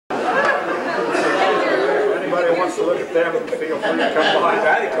wants to look at them, feel free to come by.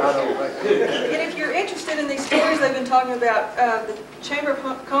 And if you're interested in these stories they've been talking about, the Chamber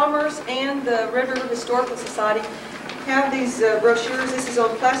of Commerce and the Red River Historical Society have these brochures. This is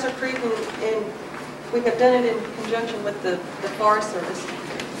on Placer Creek, and we have done it in conjunction with the Forest Service.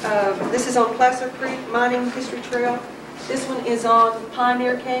 This is on Placer Creek Mining History Trail. This one is on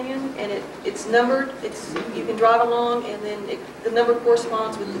Pioneer Canyon, and it's numbered. You can drive along, and then the number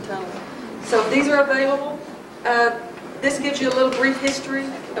corresponds with the tunnel. So these are available. This gives you a little brief history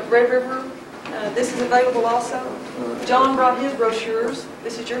of Red River. This is available also. John brought his brochures.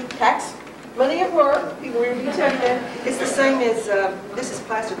 This is your tax money at work. It's the same as this is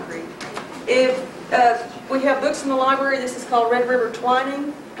Placer Creek. If we have books in the library, this is called Red River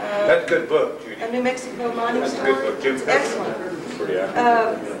Twining. That's a good book, Judy. A New Mexico mining That's a story. good book. It's excellent.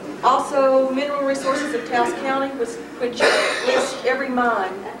 Also, Mineral Resources of Taos County, which lists every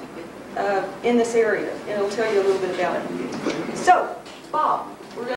mine in this area, and it'll tell you a little bit about it. So, Bob.